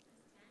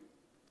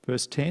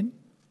 Verse 10?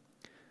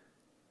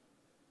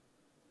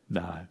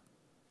 No.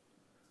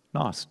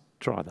 Nice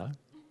try though.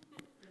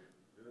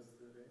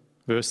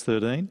 Verse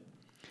 13.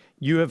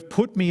 You have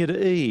put me at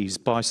ease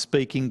by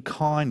speaking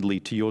kindly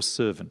to your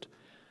servant,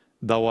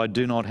 though I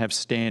do not have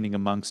standing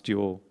amongst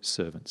your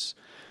servants.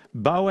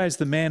 Boaz,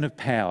 the man of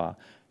power,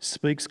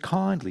 speaks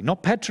kindly,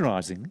 not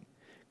patronisingly,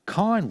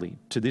 kindly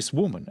to this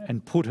woman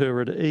and put her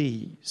at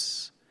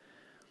ease.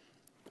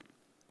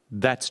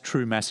 That's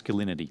true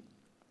masculinity.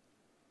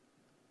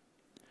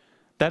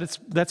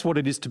 That's what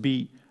it is to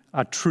be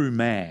a true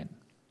man.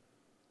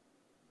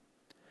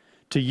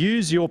 To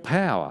use your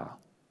power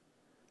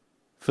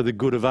for the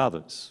good of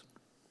others.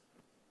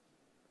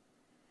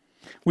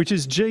 Which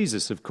is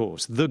Jesus, of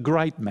course, the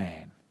great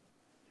man.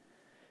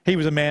 He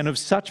is a man of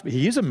such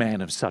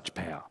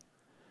power.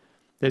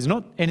 There's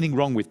not anything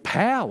wrong with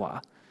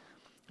power.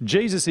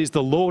 Jesus is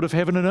the Lord of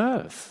heaven and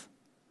earth.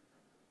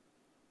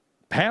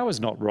 Power's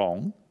not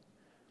wrong,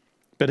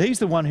 but he's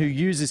the one who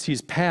uses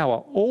his power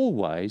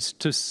always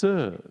to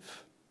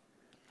serve.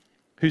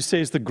 Who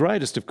says the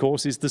greatest, of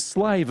course, is the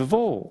slave of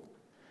all.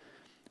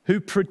 Who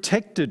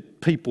protected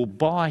people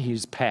by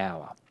his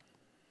power.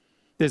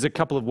 There's a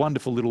couple of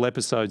wonderful little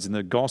episodes in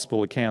the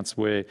gospel accounts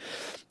where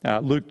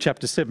Luke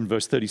chapter 7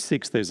 verse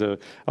 36, there's a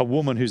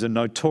woman who's a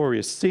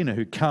notorious sinner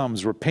who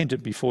comes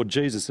repentant before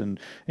Jesus and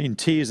in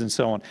tears and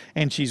so on,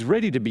 and she's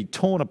ready to be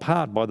torn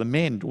apart by the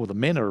men, or the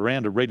men are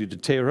around her ready to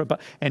tear her apart,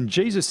 and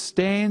Jesus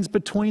stands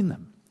between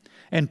them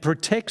and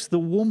protects the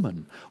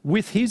woman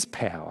with his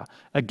power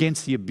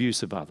against the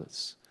abuse of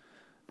others.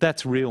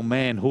 That's real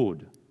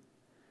manhood.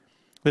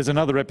 There's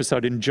another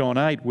episode in John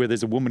 8 where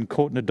there's a woman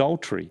caught in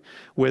adultery,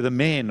 where the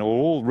men are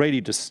all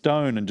ready to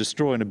stone and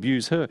destroy and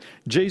abuse her.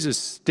 Jesus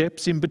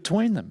steps in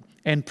between them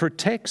and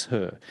protects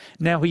her.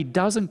 Now, he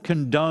doesn't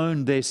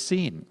condone their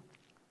sin.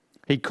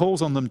 He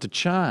calls on them to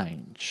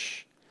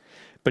change,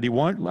 but he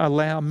won't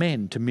allow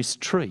men to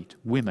mistreat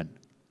women.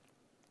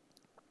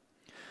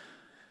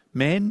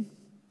 Men,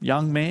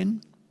 young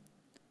men,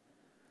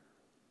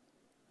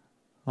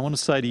 I want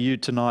to say to you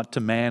tonight to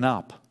man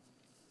up.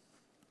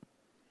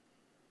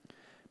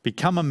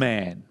 Become a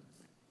man.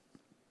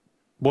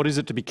 What is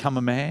it to become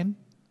a man?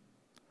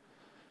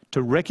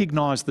 To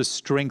recognise the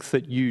strength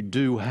that you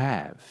do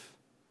have.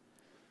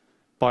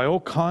 By all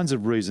kinds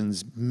of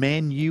reasons,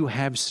 men, you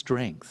have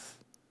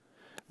strength.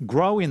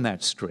 Grow in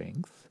that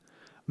strength.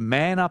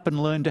 Man up and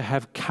learn to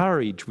have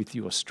courage with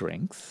your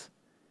strength.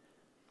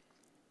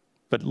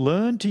 But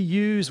learn to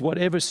use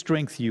whatever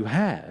strength you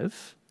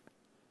have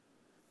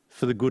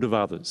for the good of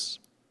others.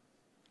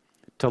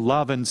 To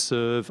love and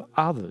serve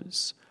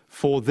others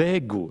for their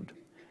good,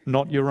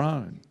 not your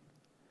own.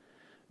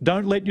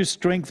 Don't let your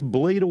strength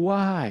bleed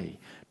away.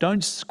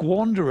 Don't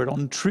squander it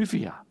on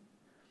trivia.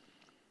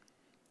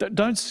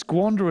 Don't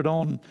squander it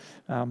on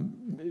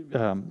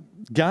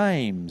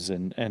games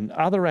and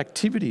other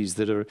activities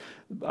that are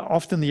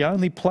often the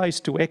only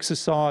place to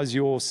exercise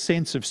your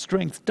sense of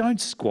strength.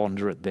 Don't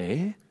squander it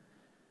there.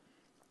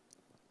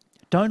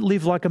 Don't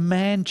live like a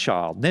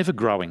man-child, never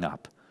growing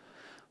up.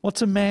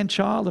 What's a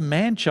man-child? A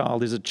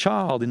man-child is a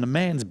child in a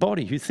man's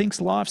body who thinks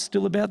life's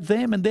still about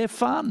them and their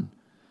fun.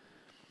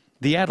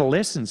 The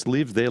adolescents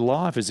live their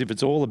life as if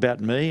it's all about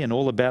me and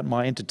all about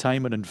my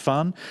entertainment and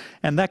fun,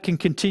 and that can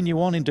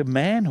continue on into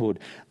manhood.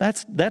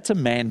 That's a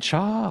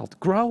man-child.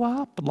 Grow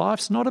up.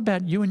 Life's not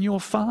about you and your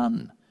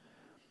fun.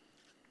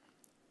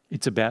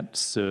 It's about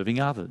serving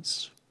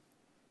others.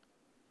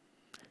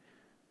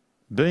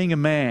 Being a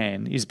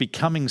man is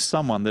becoming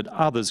someone that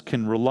others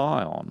can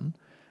rely on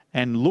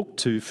and look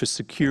to for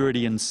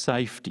security and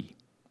safety,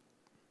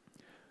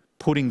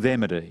 putting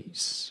them at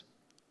ease.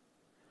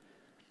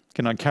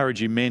 Can I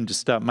encourage you men to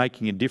start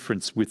making a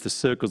difference with the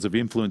circles of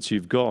influence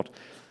you've got?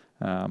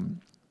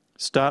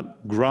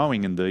 Start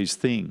growing in these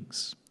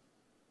things.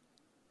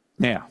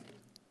 Now,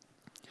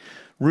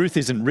 Ruth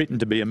isn't written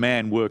to be a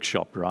man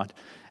workshop, right?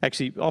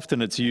 Actually,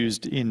 often it's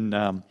used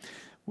in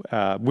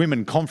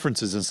women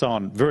conferences and so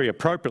on very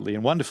appropriately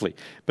and wonderfully.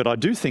 But I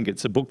do think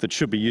it's a book that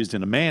should be used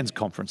in a man's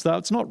conference, though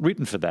it's not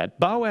written for that.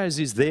 Boaz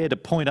is there to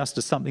point us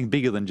to something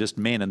bigger than just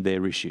men and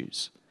their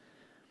issues.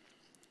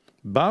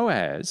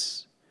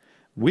 Boaz,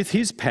 with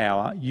his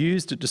power,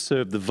 used it to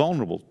serve the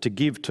vulnerable, to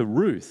give to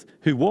Ruth,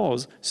 who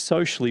was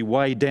socially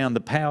way down the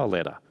power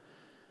ladder.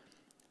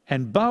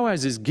 And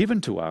Boaz is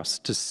given to us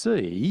to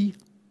see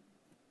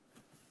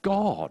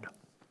God.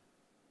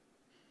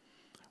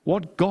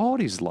 What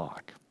God is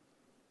like.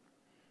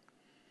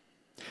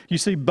 You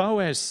see,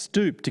 Boaz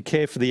stooped to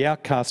care for the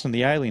outcast and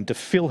the alien, to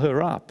fill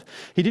her up.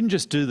 He didn't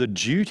just do the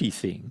duty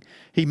thing.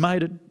 He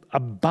made an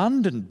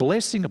abundant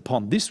blessing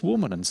upon this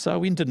woman and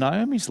so into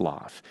Naomi's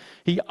life.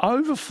 He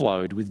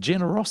overflowed with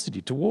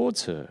generosity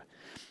towards her.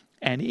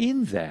 And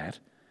in that,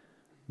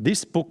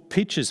 this book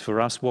pictures for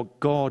us what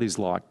God is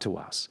like to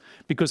us.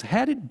 Because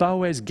how did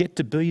Boaz get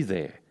to be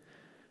there?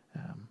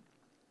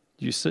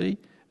 You see,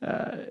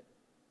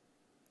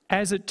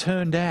 as it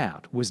turned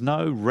out, was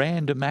no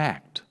random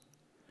act.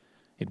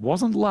 It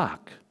wasn't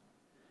luck.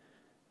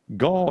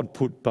 God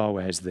put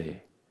Boaz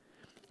there.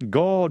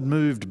 God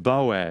moved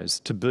Boaz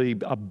to be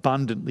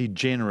abundantly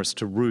generous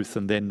to Ruth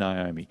and then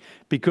Naomi,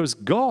 because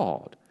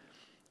God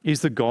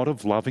is the God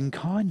of loving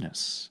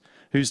kindness,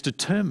 who's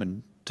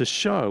determined to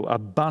show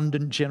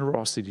abundant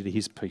generosity to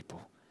his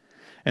people.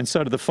 And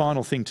so to the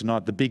final thing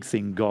tonight, the big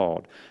thing,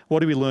 God.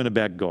 What do we learn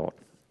about God?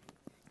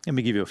 Let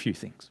me give you a few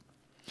things.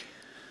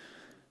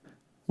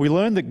 We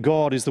learn that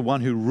God is the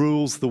one who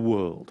rules the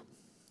world.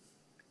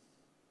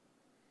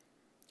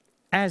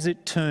 As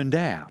it turned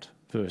out,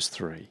 verse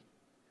 3,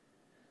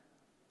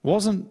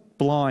 wasn't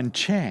blind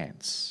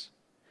chance.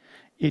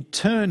 It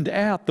turned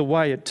out the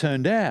way it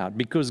turned out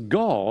because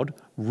God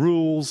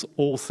rules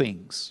all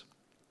things.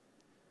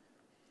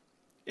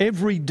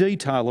 Every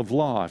detail of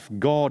life,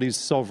 God is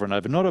sovereign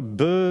over. Not a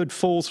bird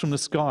falls from the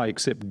sky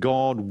except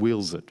God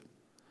wills it.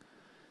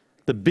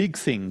 The big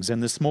things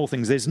and the small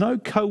things, there's no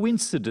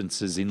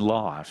coincidences in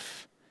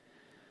life.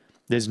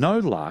 There's no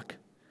luck.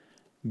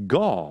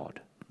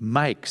 God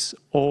makes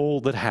all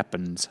that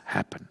happens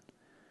happen.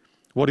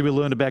 What do we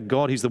learn about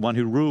God? He's the one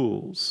who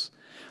rules.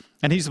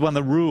 And he's the one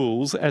that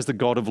rules as the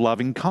God of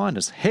loving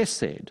kindness,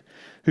 Hesed,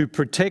 who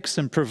protects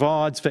and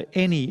provides for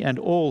any and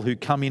all who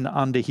come in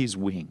under his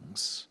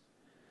wings.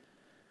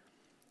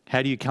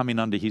 How do you come in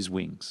under his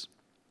wings?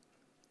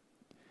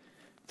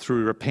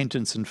 Through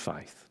repentance and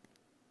faith.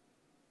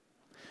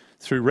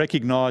 Through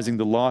recognising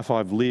the life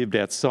I've lived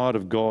outside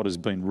of God has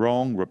been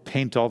wrong,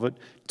 repent of it,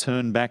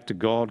 turn back to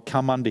God,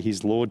 come under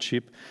his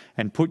lordship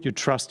and put your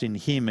trust in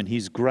him and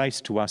his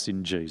grace to us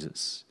in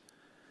Jesus.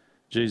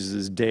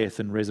 Jesus' death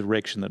and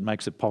resurrection that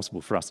makes it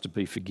possible for us to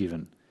be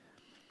forgiven.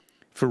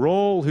 For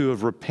all who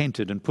have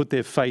repented and put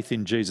their faith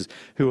in Jesus,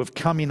 who have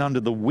come in under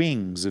the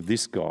wings of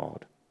this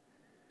God,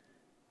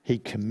 he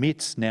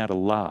commits now to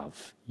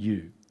love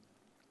you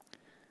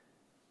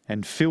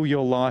and fill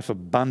your life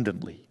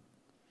abundantly.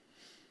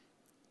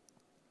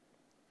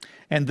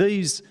 And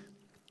these,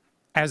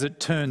 as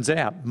it turns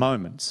out,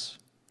 moments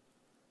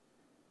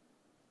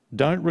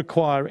don't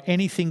require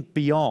anything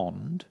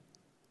beyond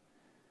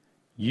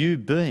you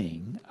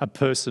being a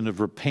person of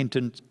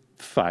repentant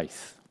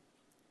faith.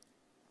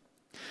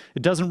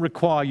 It doesn't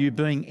require you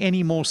being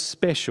any more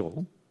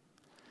special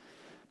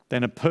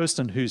than a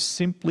person who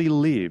simply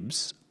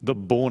lives the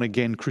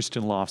born-again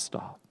Christian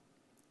lifestyle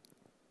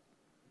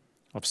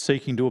of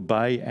seeking to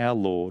obey our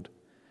Lord,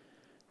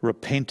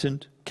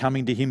 repentant,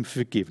 coming to him for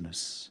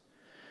forgiveness.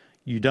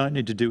 You don't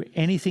need to do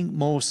anything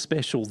more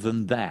special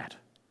than that.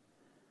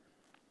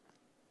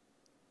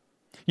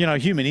 You know,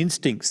 human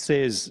instinct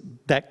says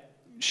that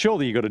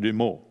surely you've got to do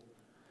more.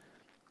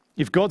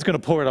 If God's going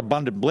to pour out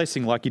abundant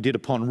blessing like he did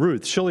upon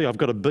Ruth, surely I've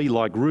got to be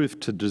like Ruth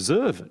to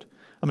deserve it.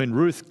 I mean,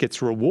 Ruth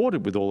gets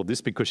rewarded with all of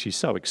this because she's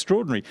so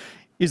extraordinary.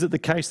 Is it the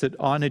case that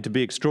I need to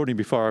be extraordinary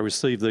before I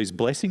receive these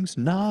blessings?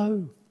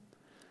 No.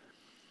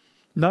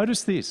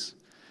 Notice this.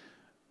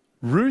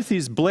 Ruth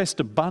is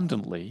blessed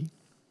abundantly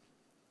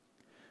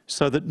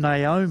so that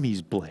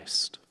Naomi's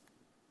blessed.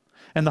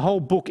 And the whole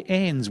book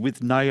ends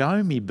with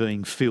Naomi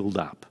being filled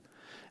up.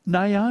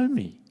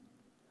 Naomi,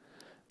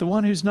 the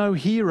one who's no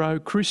hero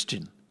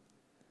Christian,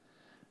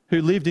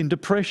 who lived in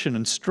depression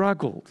and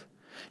struggled.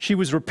 She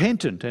was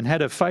repentant and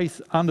had her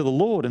faith under the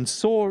Lord and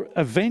saw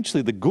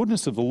eventually the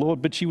goodness of the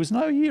Lord, but she was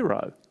no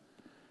hero.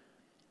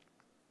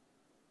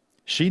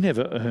 She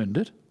never earned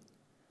it.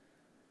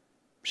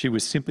 She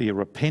was simply a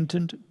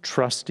repentant,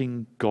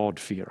 trusting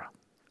God-fearer.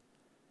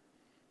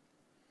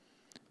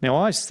 Now,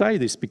 I say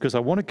this because I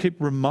want to keep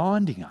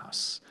reminding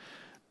us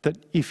that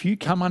if you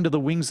come under the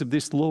wings of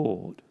this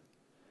Lord,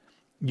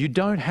 you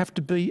don't have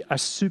to be a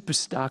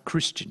superstar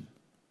Christian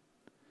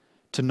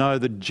to know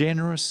the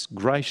generous,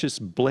 gracious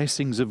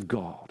blessings of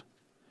God.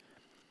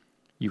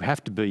 You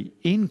have to be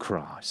in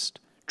Christ,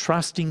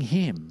 trusting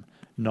him,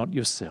 not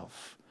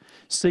yourself,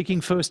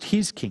 seeking first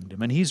his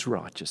kingdom and his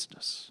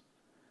righteousness.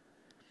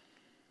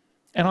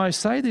 And I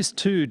say this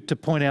too to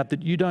point out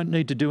that you don't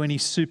need to do any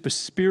super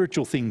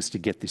spiritual things to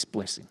get this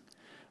blessing.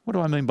 What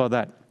do I mean by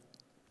that?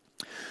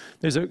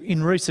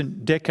 In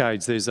recent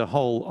decades, there's a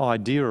whole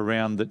idea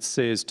around that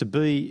says to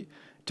be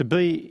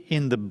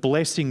in the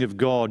blessing of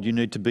God, you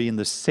need to be in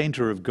the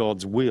centre of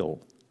God's will.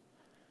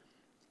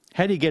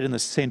 How do you get in the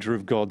centre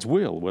of God's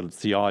will? Well, it's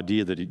the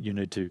idea that you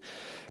need to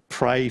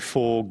pray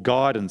for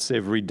guidance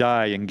every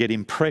day and get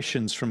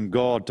impressions from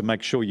God to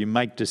make sure you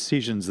make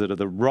decisions that are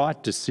the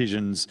right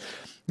decisions.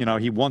 You know,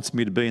 he wants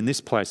me to be in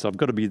this place. I've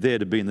got to be there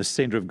to be in the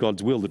centre of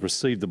God's will to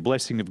receive the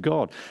blessing of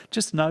God.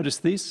 Just notice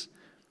this.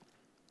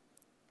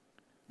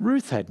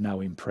 Ruth had no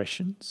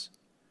impressions.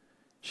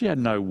 She had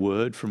no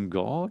word from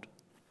God.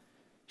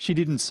 She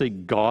didn't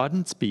seek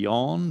guidance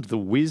beyond the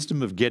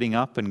wisdom of getting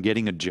up and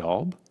getting a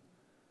job.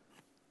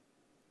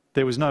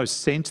 There was no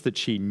sense that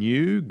she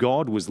knew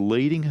God was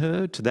leading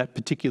her to that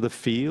particular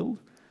field.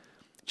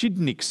 She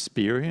didn't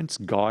experience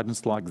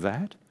guidance like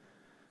that.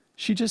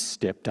 She just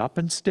stepped up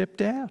and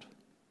stepped out.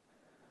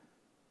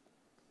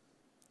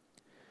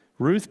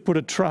 Ruth put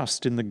a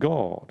trust in the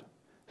God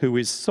who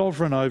is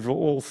sovereign over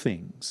all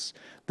things,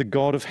 the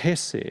God of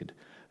Hesed,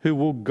 who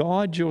will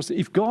guide your...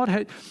 If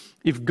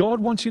God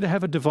wants you to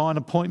have a divine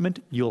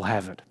appointment, you'll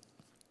have it.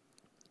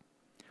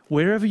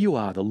 Wherever you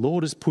are, the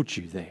Lord has put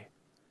you there.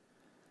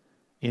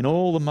 In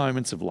all the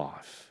moments of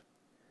life,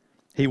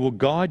 He will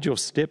guide your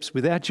steps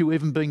without you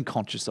even being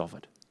conscious of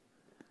it.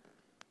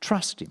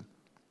 Trust Him.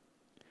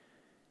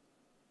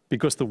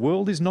 Because the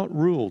world is not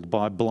ruled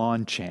by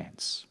blind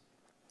chance.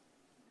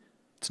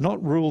 It's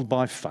not ruled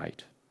by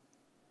fate,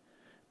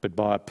 but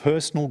by a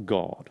personal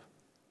God,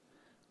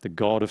 the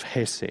God of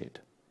Hesed,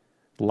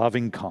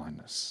 loving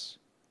kindness.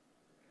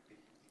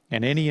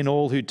 And any and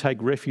all who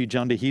take refuge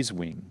under His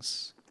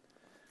wings,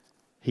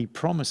 He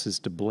promises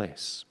to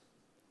bless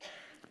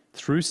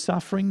through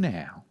suffering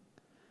now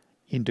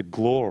into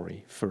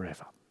glory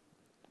forever.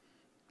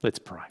 Let's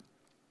pray.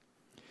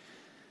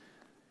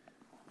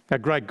 Our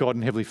great God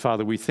and Heavenly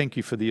Father, we thank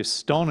You for the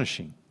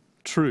astonishing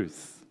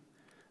truth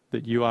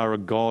that You are a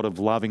God of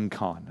loving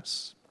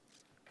kindness,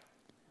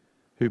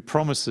 who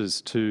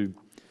promises to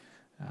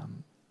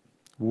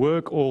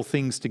work all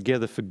things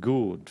together for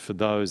good for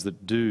those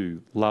that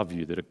do love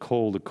You, that are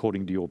called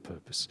according to Your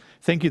purpose.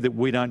 Thank You that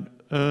we don't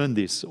earn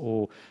this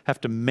or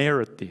have to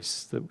merit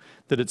this,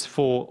 that it's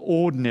for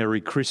ordinary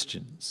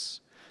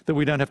Christians, that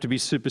we don't have to be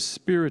super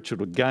spiritual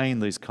to gain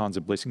these kinds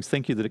of blessings.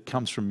 Thank You that it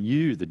comes from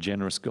You, the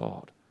generous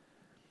God.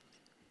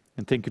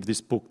 And thank You for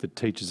this book that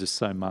teaches us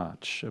so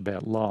much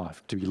about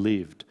life to be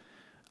lived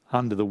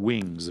under the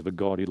wings of a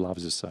God who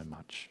loves us so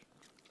much.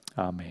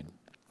 Amen.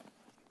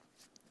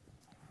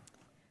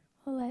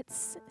 Well,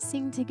 let's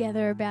sing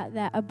together about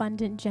that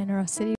abundant generosity.